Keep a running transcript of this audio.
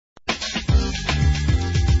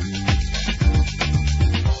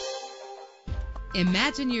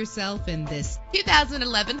Imagine yourself in this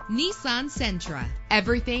 2011 Nissan Sentra.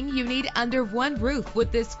 Everything you need under one roof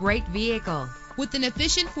with this great vehicle. With an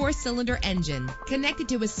efficient 4-cylinder engine connected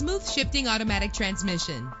to a smooth shifting automatic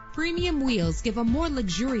transmission, premium wheels give a more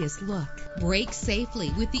luxurious look. Brake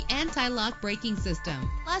safely with the anti-lock braking system.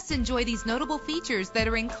 Plus, enjoy these notable features that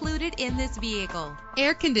are included in this vehicle: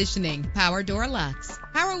 air conditioning, power door locks,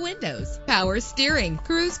 power windows, power steering,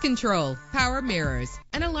 cruise control, power mirrors,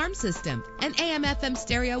 an alarm system, an AM/FM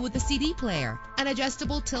stereo with a CD player, an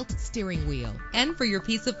adjustable tilt steering wheel. And for your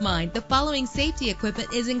peace of mind, the following safety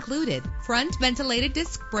equipment is included: front ventilated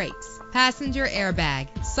disc brakes, passenger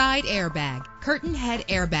airbag, side airbag, curtain head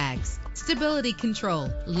airbags, stability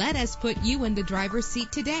control. Let us put you in the driver's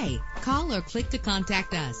seat today. Call or click to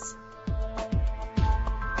contact us.